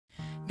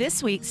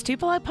This week's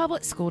Tupelo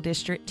Public School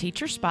District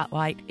Teacher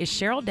Spotlight is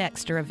Cheryl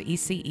Dexter of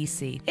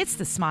ECEC. It's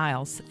the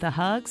smiles, the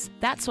hugs.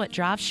 That's what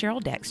drives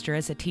Cheryl Dexter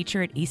as a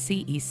teacher at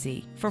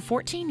ECEC. For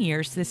 14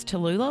 years, this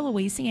Tallulah,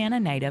 Louisiana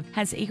native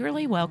has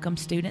eagerly welcomed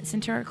students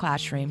into her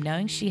classroom,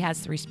 knowing she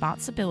has the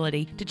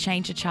responsibility to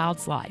change a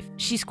child's life.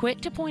 She's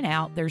quick to point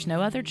out there's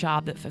no other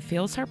job that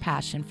fulfills her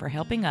passion for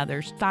helping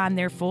others find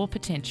their full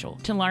potential,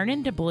 to learn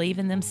and to believe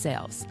in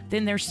themselves.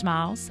 Then there's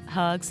smiles,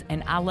 hugs,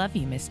 and I love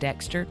you, Miss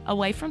Dexter.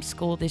 Away from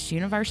school, this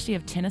University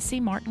of Tennessee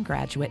Martin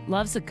graduate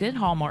loves a good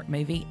Hallmark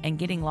movie and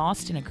getting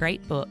lost in a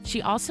great book.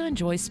 She also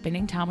enjoys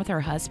spending time with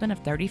her husband of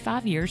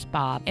 35 years,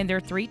 Bob, and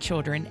their 3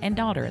 children and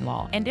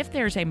daughter-in-law. And if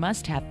there's a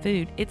must-have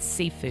food, it's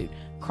seafood.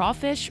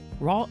 Crawfish,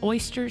 raw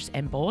oysters,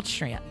 and boiled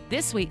shrimp.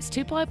 This week's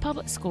Tupelo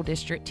Public School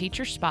District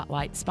Teacher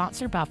Spotlight,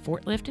 sponsored by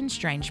Fort Lifton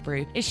Strange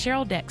Brew, is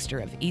Cheryl Dexter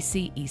of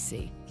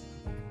ECEC.